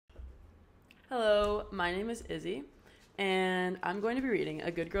Hello, my name is Izzy, and I'm going to be reading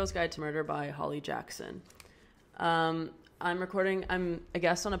A Good Girl's Guide to Murder by Holly Jackson. I'm a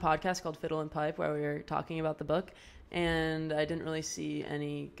guest on a podcast called Fiddle and Pipe where we were talking about the book, and I didn't really see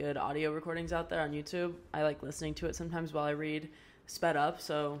any good audio recordings out there on YouTube. I like listening to it sometimes while I read sped up,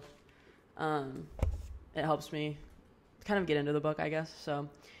 so it helps me kind of get into the book, I guess. So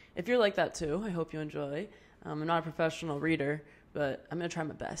if you're like that too, I hope you enjoy. I'm not a professional reader, but I'm going to try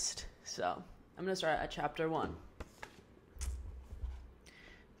my best. So I'm going to start at Chapter 1.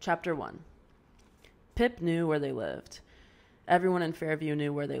 Chapter 1. Pip knew where they lived. Everyone in Fairview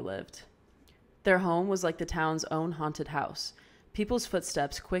knew where they lived. Their home was like the town's own haunted house. People's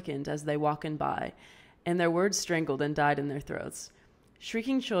footsteps quickened as they walked by, and their words strangled and died in their throats.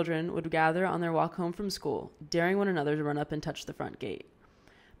 Shrieking children would gather on their walk home from school, daring one another to run up and touch the front gate.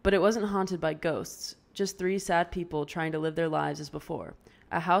 But it wasn't haunted by ghosts, just three sad people trying to live their lives as before.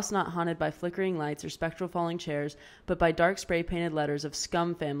 A house not haunted by flickering lights or spectral falling chairs, but by dark spray-painted letters of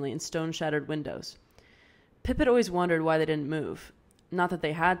Scum Family in stone-shattered windows. Pip had always wondered why they didn't move. Not that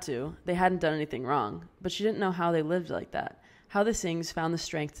they had to. They hadn't done anything wrong. But she didn't know how they lived like that. How the Sings found the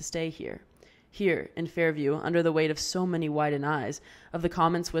strength to stay here. Here, in Fairview, under the weight of so many widened eyes, of the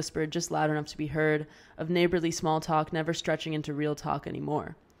comments whispered just loud enough to be heard, of neighborly small talk never stretching into real talk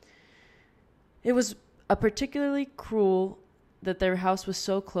anymore. It was a particularly cruel that their house was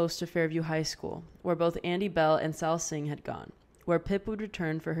so close to Fairview High School, where both Andy Bell and Sal Singh had gone, where Pip would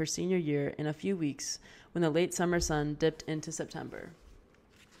return for her senior year in a few weeks when the late summer sun dipped into September.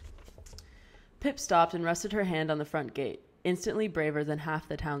 Pip stopped and rested her hand on the front gate, instantly braver than half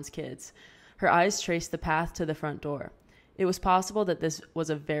the town's kids. Her eyes traced the path to the front door. It was possible that this was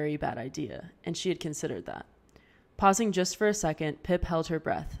a very bad idea, and she had considered that. Pausing just for a second, Pip held her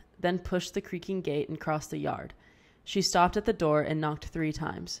breath, then pushed the creaking gate and crossed the yard. She stopped at the door and knocked 3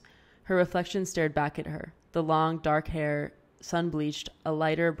 times. Her reflection stared back at her, the long, dark hair, sun-bleached, a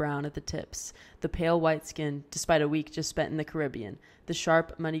lighter brown at the tips, the pale white skin, despite a week just spent in the Caribbean, the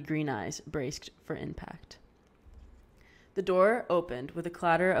sharp, muddy green eyes braced for impact. The door opened with a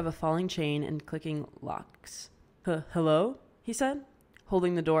clatter of a falling chain and clicking locks. Hello? He said,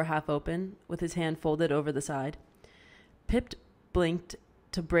 holding the door half open, with his hand folded over the side. Pip blinked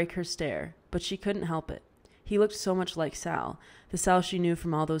to break her stare, but she couldn't help it. He looked so much like Sal, the Sal she knew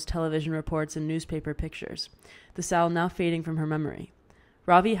from all those television reports and newspaper pictures, the Sal now fading from her memory.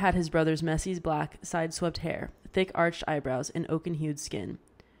 Ravi had his brother's messy black, side-swept hair, thick arched eyebrows, and oaken-hued skin.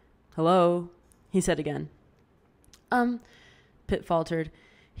 Hello, he said again. Pip faltered.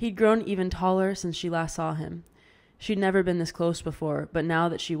 He'd grown even taller since she last saw him. She'd never been this close before, but now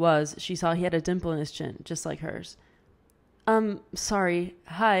that she was, she saw he had a dimple in his chin, just like hers. Sorry.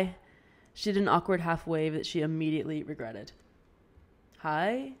 Hi. She did an awkward half wave that she immediately regretted.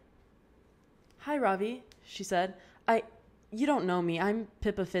 Hi? Hi, Ravi, she said. You don't know me. I'm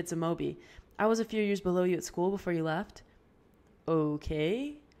Pippa Fitz-Amobi. I was a few years below you at school before you left.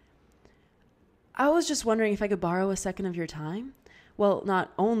 Okay. I was just wondering if I could borrow a second of your time. Well,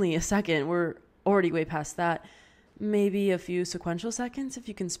 not only a second. We're already way past that. Maybe a few sequential seconds, if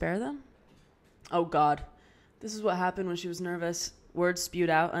you can spare them. Oh, God. This is what happened when she was nervous. Words spewed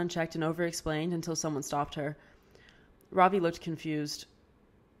out, unchecked and over-explained until someone stopped her. Ravi looked confused.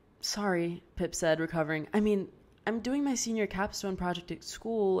 Sorry, Pip said, recovering. I'm doing my senior capstone project at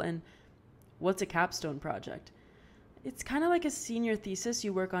school, and... What's a capstone project? It's kind of like a senior thesis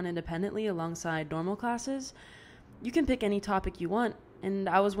you work on independently alongside normal classes. You can pick any topic you want, and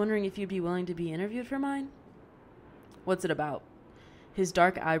I was wondering if you'd be willing to be interviewed for mine. What's it about? His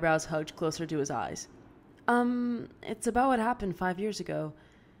dark eyebrows hugged closer to his eyes. It's about what happened 5 years ago.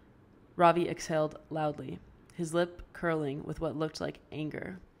 Ravi exhaled loudly, his lip curling with what looked like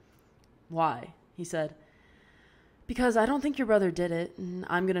anger. Why? He said. Because I don't think your brother did it, and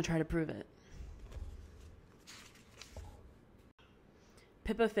I'm going to try to prove it.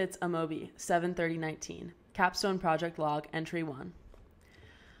 Pippa Fitz-Amobi, 7/30/19. Capstone Project Log, Entry 1.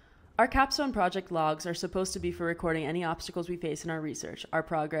 Our capstone project logs are supposed to be for recording any obstacles we face in our research, our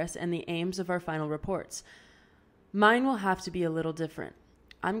progress, and the aims of our final reports. Mine will have to be a little different.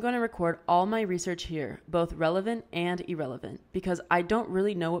 I'm going to record all my research here, both relevant and irrelevant, because I don't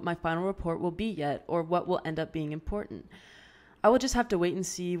really know what my final report will be yet or what will end up being important. I will just have to wait and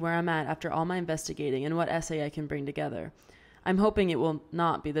see where I'm at after all my investigating and what essay I can bring together. I'm hoping it will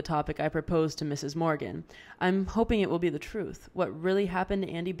not be the topic I proposed to Mrs. Morgan. I'm hoping it will be the truth, what really happened to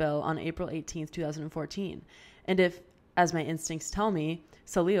Andy Bell on April 18th, 2014. And if, as my instincts tell me,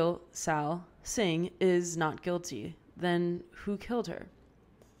 Sal Singh is not guilty, then who killed her?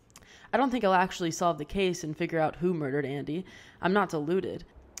 I don't think I'll actually solve the case and figure out who murdered Andy. I'm not deluded.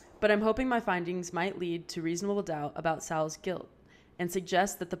 but I'm hoping my findings might lead to reasonable doubt about Sal's guilt and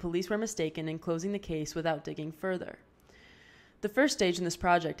suggest that the police were mistaken in closing the case without digging further. The first stage in this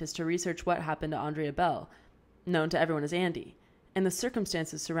project is to research what happened to Andrea Bell, known to everyone as Andy, and the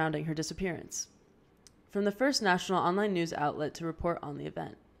circumstances surrounding her disappearance. From the first national online news outlet to report on the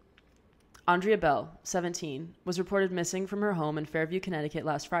event. Andrea Bell, 17, was reported missing from her home in Fairview, Connecticut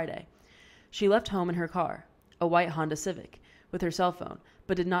last Friday. She left home in her car, a white Honda Civic, with her cell phone,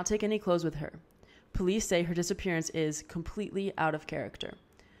 but did not take any clothes with her. Police say her disappearance is completely out of character.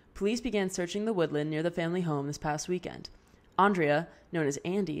 Police began searching the woodland near the family home this past weekend. Andrea, known as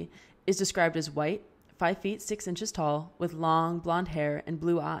Andy, is described as white, 5 feet 6 inches tall, with long blonde hair and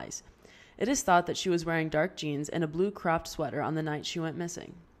blue eyes. It is thought that she was wearing dark jeans and a blue cropped sweater on the night she went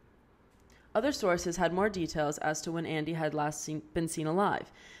missing. Other sources had more details as to when Andy had last been seen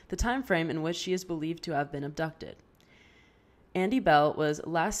alive, the time frame in which she is believed to have been abducted. Andy Bell was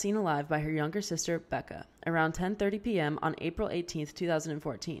last seen alive by her younger sister, Becca, around 10:30 p.m. on April 18,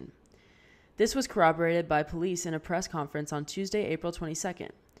 2014. This was corroborated by police in a press conference on Tuesday, April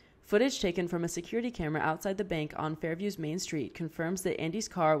 22nd. Footage taken from a security camera outside the bank on Fairview's Main Street confirms that Andy's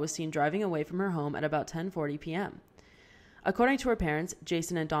car was seen driving away from her home at about 10:40 p.m. According to her parents,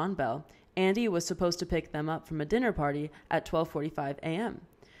 Jason and Dawn Bell, Andy was supposed to pick them up from a dinner party at 12:45 a.m.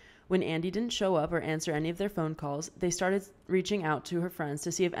 When Andy didn't show up or answer any of their phone calls, they started reaching out to her friends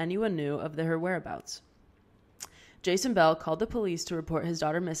to see if anyone knew of her whereabouts. Jason Bell called the police to report his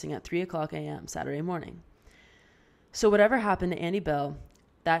daughter missing at 3 o'clock a.m. Saturday morning. So whatever happened to Andy Bell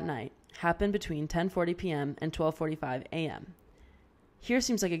that night happened between 10:40 p.m. and 12:45 a.m. Here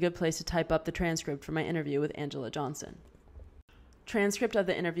seems like a good place to type up the transcript from my interview with Angela Johnson. Transcript of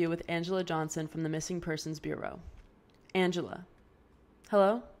the interview with Angela Johnson from the Missing Persons Bureau. Angela.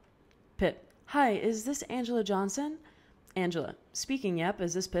 Hello? Pip. Hi, is this Angela Johnson? Angela. Speaking, yep.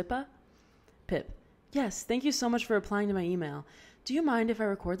 Is this Pippa? Pip. Yes, thank you so much for replying to my email. Do you mind if I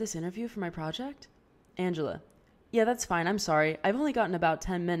record this interview for my project? Angela. Yeah, that's fine. I'm sorry. I've only gotten about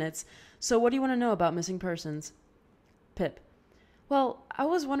 10 minutes. So what do you want to know about missing persons? Pip. Well, I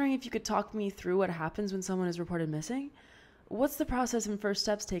was wondering if you could talk me through what happens when someone is reported missing. What's the process and first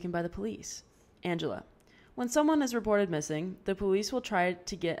steps taken by the police? Angela. When someone is reported missing, the police will try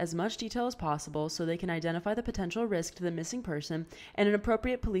to get as much detail as possible so they can identify the potential risk to the missing person and an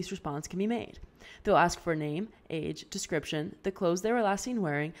appropriate police response can be made. They'll ask for name, age, description, the clothes they were last seen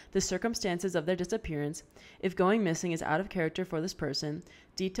wearing, the circumstances of their disappearance, if going missing is out of character for this person,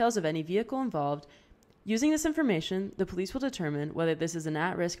 details of any vehicle involved. Using this information, the police will determine whether this is an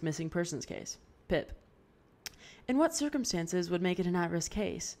at-risk missing persons case. Pip. In what circumstances would make it an at-risk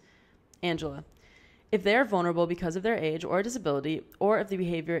case? Angela. If they are vulnerable because of their age or disability, or if the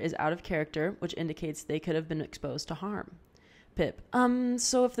behavior is out of character, which indicates they could have been exposed to harm. Pip.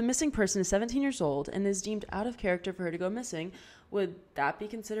 So if the missing person is 17 years old and is deemed out of character for her to go missing, would that be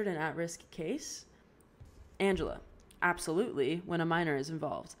considered an at-risk case? Angela. Absolutely, when a minor is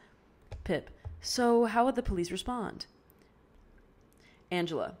involved. Pip. So how would the police respond?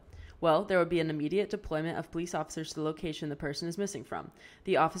 Angela. Well, there would be an immediate deployment of police officers to the location the person is missing from.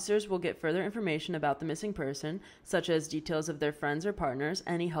 The officers will get further information about the missing person, such as details of their friends or partners,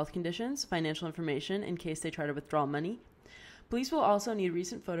 any health conditions, financial information in case they try to withdraw money. Police will also need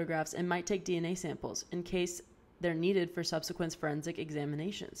recent photographs and might take DNA samples in case they're needed for subsequent forensic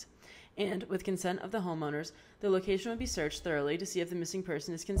examinations. And, with consent of the homeowners, the location would be searched thoroughly to see if the missing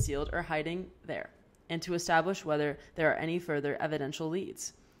person is concealed or hiding there, and to establish whether there are any further evidential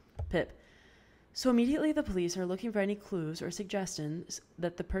leads. Pip. So immediately the police are looking for any clues or suggestions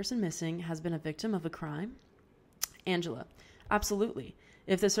that the person missing has been a victim of a crime? Angela. Absolutely.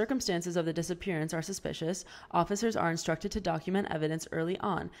 If the circumstances of the disappearance are suspicious, officers are instructed to document evidence early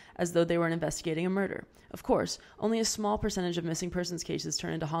on, as though they were investigating a murder. Of course, only a small percentage of missing persons cases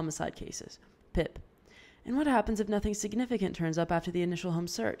turn into homicide cases. Pip. And what happens if nothing significant turns up after the initial home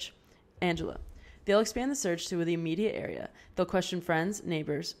search? Angela. They'll expand the search to the immediate area. They'll question friends,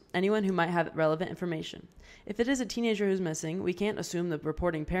 neighbors, anyone who might have relevant information. If it is a teenager who's missing, we can't assume the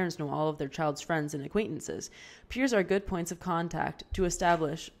reporting parents know all of their child's friends and acquaintances. Peers are good points of contact to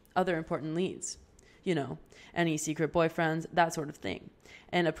establish other important leads. You know, any secret boyfriends, that sort of thing.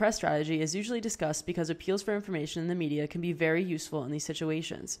 And a press strategy is usually discussed because appeals for information in the media can be very useful in these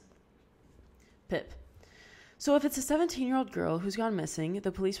situations. Pip. So if it's a 17-year-old girl who's gone missing,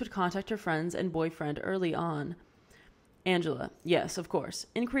 the police would contact her friends and boyfriend early on. Angela. Yes, of course.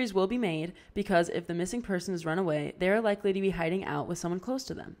 Inquiries will be made because if the missing person has run away, they are likely to be hiding out with someone close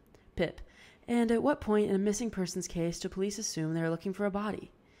to them. Pip. And at what point in a missing person's case do police assume they are looking for a body?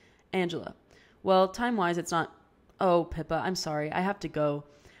 Angela. Well, time-wise, it's not... Oh, Pippa, I'm sorry. I have to go.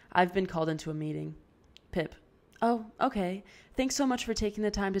 I've been called into a meeting. Pip. Oh, okay. Thanks so much for taking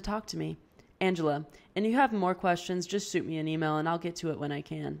the time to talk to me. Angela. And if you have more questions, just shoot me an email and I'll get to it when I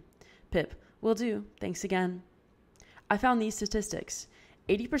can. Pip. Will do. Thanks again. I found these statistics.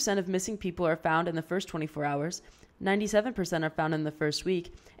 80% of missing people are found in the first 24 hours, 97% are found in the first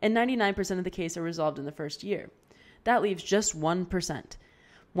week, and 99% of the cases are resolved in the first year. That leaves just 1%.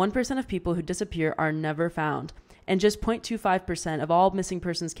 1% of people who disappear are never found, and just 0.25% of all missing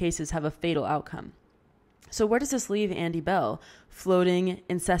persons cases have a fatal outcome. So where does this leave Andy Bell, floating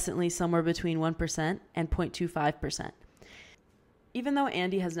incessantly somewhere between 1% and 0.25%? Even though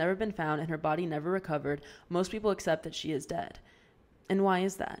Andy has never been found and her body never recovered, most people accept that she is dead. And why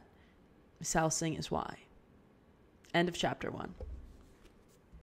is that? Sousing is why. End of chapter 1.